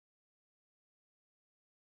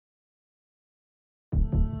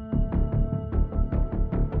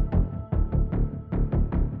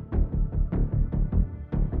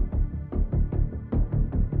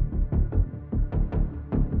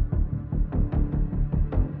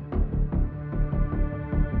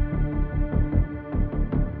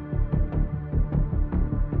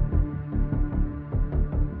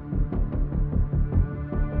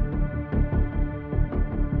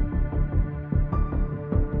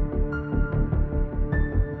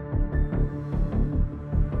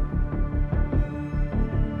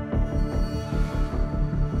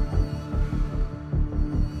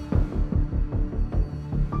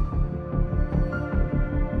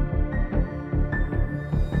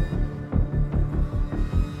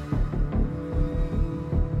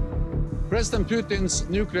President Putin's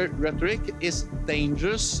nuclear rhetoric is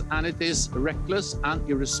dangerous, and it is reckless and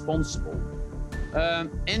irresponsible.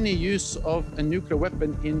 Any use of a nuclear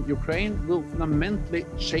weapon in Ukraine will fundamentally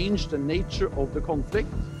change the nature of the conflict.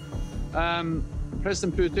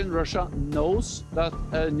 President Putin, Russia, knows that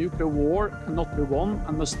a nuclear war cannot be won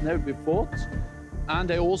and must never be fought. And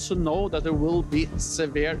they also know that there will be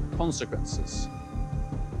severe consequences.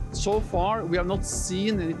 So far, we have not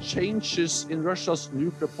seen any changes in Russia's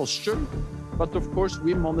nuclear posture, but of course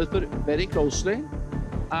we monitor very closely,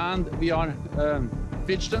 and we are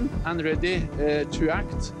vigilant and ready to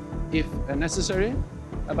act if necessary.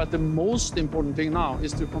 But the most important thing now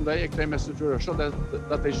is to convey a clear message to Russia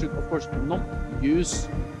that they should, of course, not use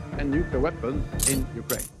a nuclear weapon in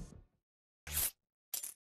Ukraine.